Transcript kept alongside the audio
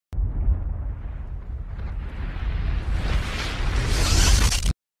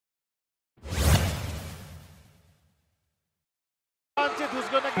who's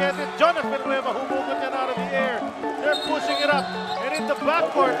gonna get it? Jonathan Nueva, humugot yan out of the air. They're pushing it up. And in the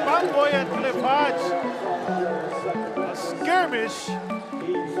backcourt, Pamboy and Cliff Hodge. A skirmish.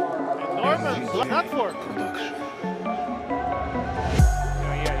 And Norman, not for.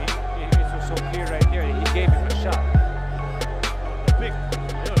 Yeah, it was so clear right there. He gave him a shot. Big.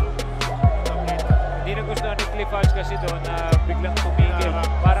 Hindi na gusto ni Cliff Hodge kasi doon na biglang tumigil.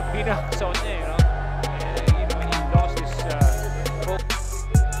 Parang binaksaw niya, you know. He lost his focus.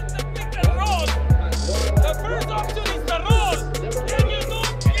 The first option is the roll. And you know,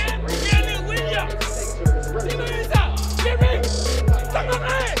 Kelly Williams. Sino isa? Jimmy! Tama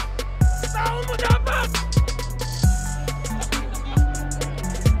ka eh! Tao mo dapat!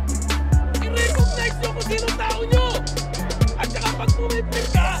 I-recognize nyo kung sino tao nyo! At saka pag pumipip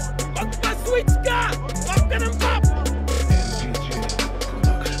ka, magpa-switch ka! Pop ka ng pop!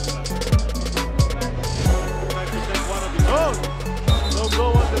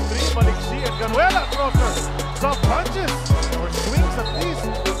 Go on the three, Maliksi and Ganuela Crosser. Soft punches, or swings at least,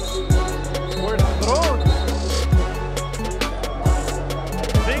 were thrown.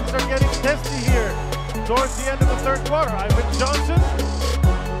 Things are getting testy here towards the end of the third quarter. Ivan Johnson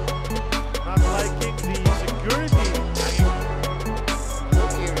not liking the security.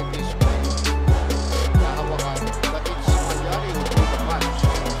 Look here in this play. Nahawakan, but it's Malyari who drew the punch.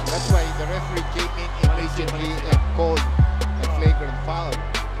 That's why the referee came in immediately and called a flagrant foul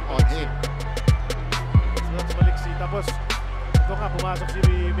on him. So that's Maliksi. Tapos, ito nga, pumasok si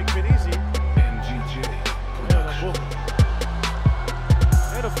Vic Pinisi. MGJ. Ayun, ang book.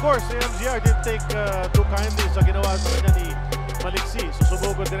 And of course, the MGR didn't take too kindly sa ginawa sa kanya ni Maliksi.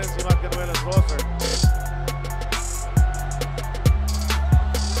 Susubugod din rin si Matt Ganuela's roster.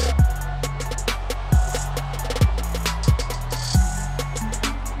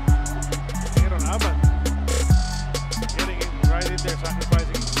 Aaron Aban getting in right in there,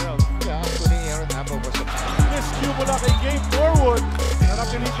 sacrificing himself. Yeah, actually Aaron Abba was a Miscue mula kay Gabe Norwood.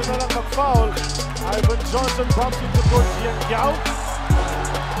 Napilitan na lang mag-foul. Ivan Johnson bumps into Coach Yan Giao.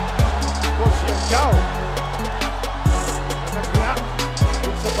 Coach Yan Giao. Nag-react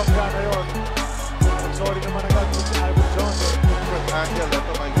dun sa bangga na yun. Sorry naman agad si Ivan Johnson. different angle.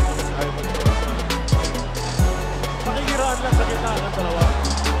 Ito makikita si Ivan Johnson. Nakikiraan lang sa gitna ng dalawa.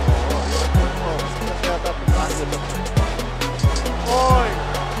 Kasi yata itong angle. Oy!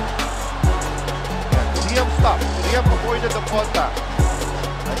 Could he have stopped? Could he have avoided the contact?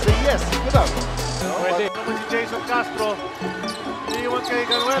 I say yes, he could have. Pwede naman si Jason Castro. Iniiwan kay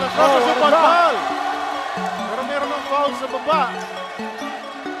Ganuela. Super foul! Pero meron ng foul sa baba.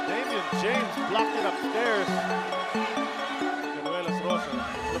 Damian James blocked it upstairs. Ganuela's roster.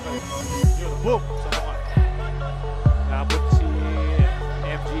 Look at it. Yun, boom! Sa mukha. Nabot si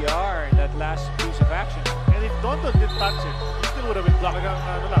MGR in that last piece of action. And if Dondon didn't touch it, he still would have been blocked.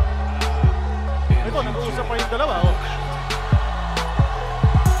 Ano lang. Ito, nag-uusap pa yung dalawa. Oh.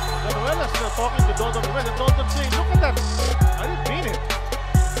 Ganuela's talking to Dondon and Dondon saying, look at that. I didn't mean it.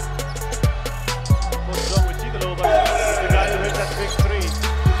 What's wrong with Chicaloba? The guy who hit that big three.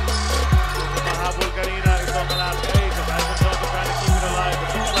 Mahabol kanina. Ito ang last day. Because Ivan Johnson trying to keep it alive. But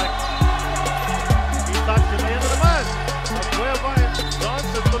looks like he touched it. Ayan na naman. Abueva and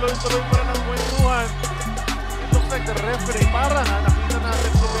Johnson tuloy-tuloy pa rin ang kwentuhan. It looks like the referee parang nakita natin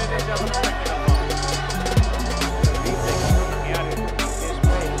si Benes yata ng technical foul.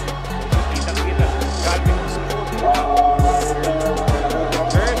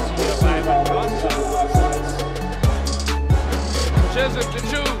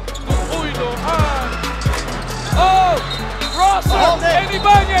 Oh! Rosser and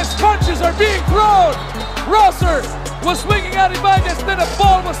Ibanez punches are being thrown! Rosser was swinging at Ibanez, then a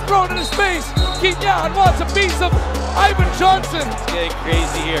ball was thrown in his face. Quinyan wants a piece of Ivan Johnson. It's getting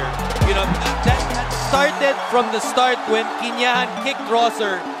crazy here. You know, that started from the start when Quinyan kicked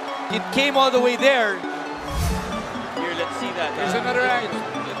Rosser. It came all the way there. Here, let's see that. Here's another angle.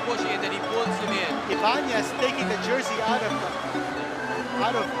 Pushing and then he pulls him in. Ibanez taking the jersey out of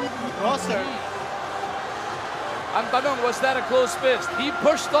Rosser. Ang tanong, was that a close fist? He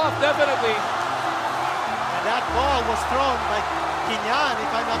pushed off definitely. And that ball was thrown by Quinyan,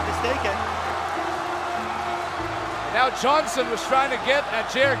 if I'm not mistaken. Now Johnson was trying to get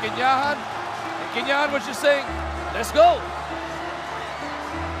at Jer Quinyan, and Quinyan was just saying, let's go.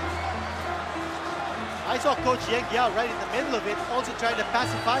 I saw Coach Yang Yao right in the middle of it, also trying to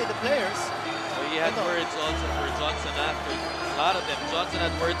pacify the players. So he had words also for Johnson after. A lot of them. Johnson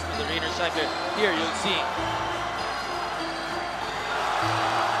had words for the Rainer Scheifler. Here, you'll see.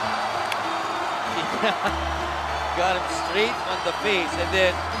 Got him straight on the face, and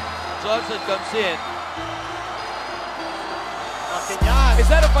then Johnson comes in. Quinyan Kinyan. Is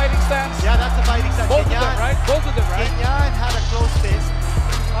that a fighting stance? Yeah, that's a fighting stance. Both of them, right? Both of them, right? Kinyan had a close fist.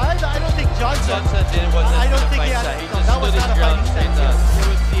 I don't think Johnson wasn't I don't in a think he fight had. stance. He No, just that was stood not his a ground fighting straight stance. up. Yes. You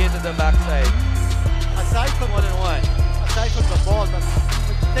would see it to the backside. Aside from One-on-one. aside from the ball, but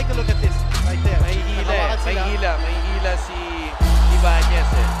take a look at this right there. May hila eh. Nakawakan sila. May hila si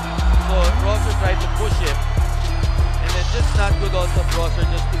Ibanez eh. So Rosser tried to push him. And then just not good also of Rosser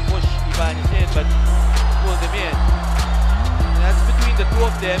just to push Ibanez in, but pulled him in. And that's between the two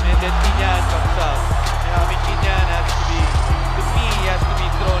of them, and then Kinyan comes out. And I mean, Kinyan has to be, to me, he has to be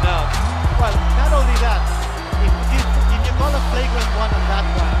thrown out. Well, not only that, if you call a flagrant one on that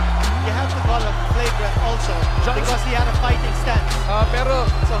one, you have to call a flagrant also because he had a fighting stance. Pero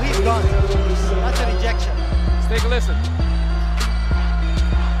So he's gone. That's a rejection. let's take a listen.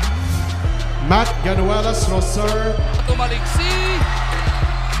 Matt Ganuelas Rosser. Tumaliksi.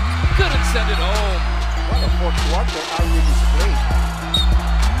 Couldn't send it home. What a fourth quarter Arwin is playing.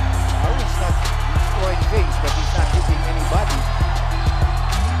 Arwin's not destroying things, but he's not hitting anybody.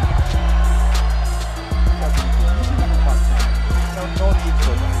 No need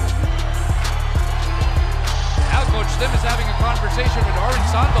for that. Now Coach Tim is having a conversation with Orange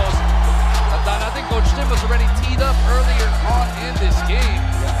Santos. I think Coach Tim was already teed up earlier on in this game.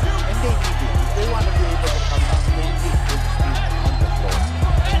 And they need it. If they want to be able to come back, they need good speed on the floor.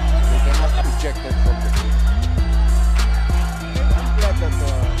 They cannot be rejected from the game. And I'm glad that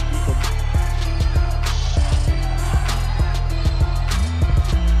people...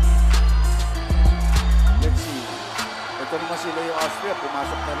 Let's see. Ito naman sila yung Austria.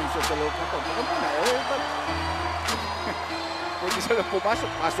 Pumasok na rin siya sa loob na ito. Maganda na. But... Pwede sila pumasok.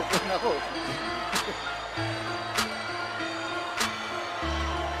 Pasok na ako.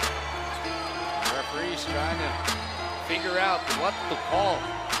 Referees trying to figure out what to call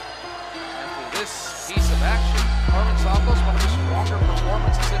after this piece of action. Arvin Santos, one of his stronger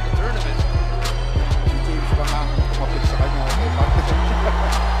performances in the tournament. Si James pa nga kumapit sa kanya.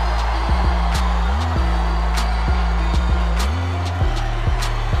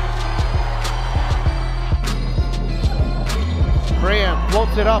 Graham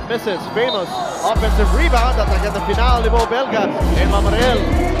floats it up, misses. Famous offensive rebound at again the final ni Mo Belga and Mamarel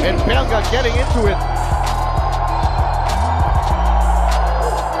and Belga getting into it.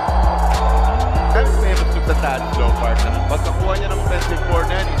 Very famous took the tad slow part na nang pagkakuha niya ng offensive board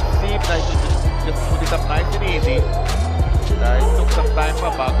na yan, it seemed like he just put it up nice and easy. It took some time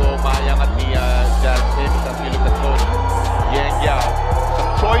pa bago mayangat ni Jazz Sims as we look at Coach Yang Yao.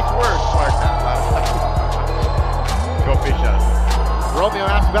 Some choice words part na para sa officials. Romeo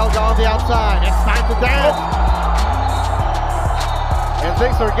asks Belga on the outside. It's time to dance. And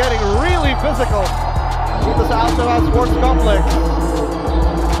things are getting really physical in the Alcalá Sports Complex.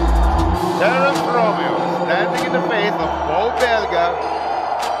 Terence Romeo standing in the face of Mo Belga.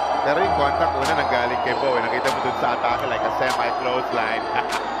 Pero yung contact una nanggaling kay Bo. Nakita mo dun sa atake like a semi-close line.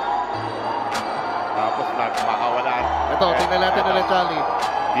 Tapos makawala. Ito, tingnan natin ulit, Charlie.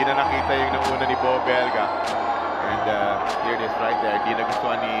 Di na nakita yung nauna ni Bo Belga. And here it is right there. Di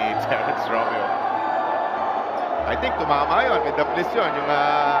nagustuhan ni Terence Romeo. I think tumama yun. With the bliss yun. Yung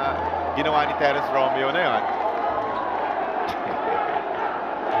ginawa ni Terence Romeo na yun.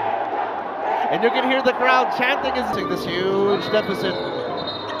 And you can hear the crowd chanting is this huge deficit.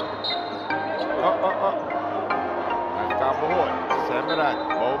 Nagkabuhon. Semerad.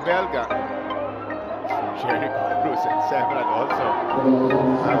 Bo Belga. Jericho Cruz and Semerad also.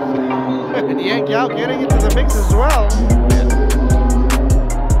 And Yang Yao getting into the mix as well.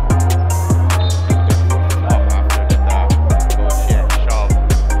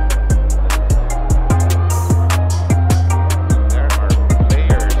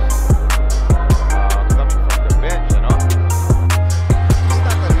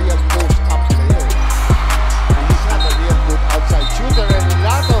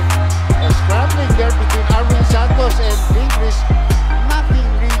 Nothing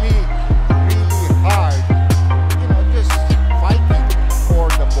really hard. You know, just fighting for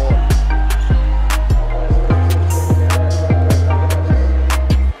the ball.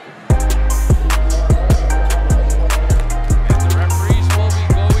 And the referees will be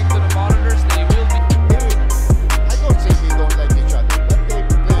going to the monitors. They will be. I don't say they don't like each other, but they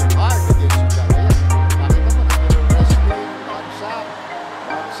play hard against each other. Nakita mo na pero wrestling,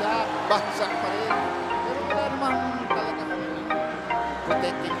 bagsak pa rin. Pero wala namang talagang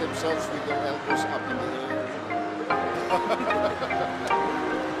protecting themselves with their elbows up in the air.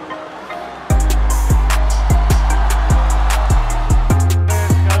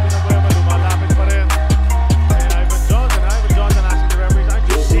 Calvin Abueva lumalapit pa rin. And Ivan Johnson asking the referees, aren't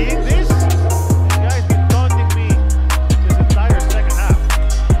you seeing this? This guy's been taunting me this entire second half.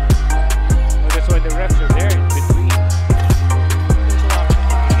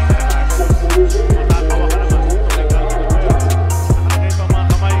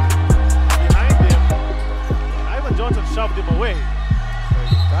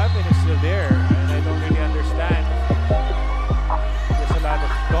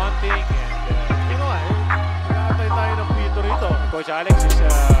 Alex is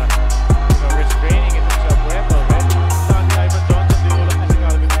restraining it sa Buebo. Saan ni Ivan Johnson, di ulang na si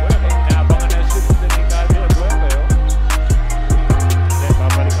Calvin Buebo. Inaabangan na shoot ni Calvin Buebo. Then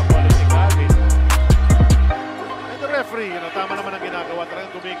babalikan po ulit si Calvin. And the referee, tama naman ang ginagawa.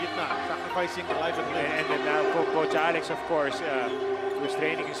 Talagang tumigit na, sacrificing life and limb. And then Coach Alex, of course,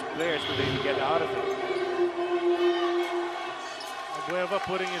 restraining his players so they can get out of it. Bueva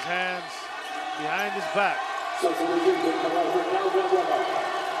putting his hands behind his back. And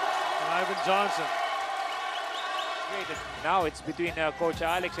Ivan Johnson. Now it's between Coach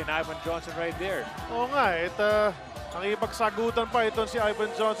Alex and Ivan Johnson right there. Oo nga, ang ipagsagutan pa itong si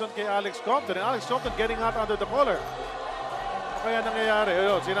Ivan Johnson kay Alex Compton. And Alex Compton getting out under the collar. Ano kaya nangyayari?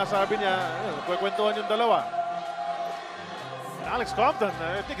 Sinasabi niya, kwentuhan yung dalawa. And Alex Compton,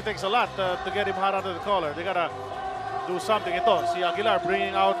 I think it takes a lot to get him hot under the collar. They gotta do something. Ito, si Aguilar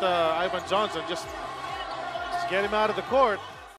bringing out Ivan Johnson. Just get him out of the court.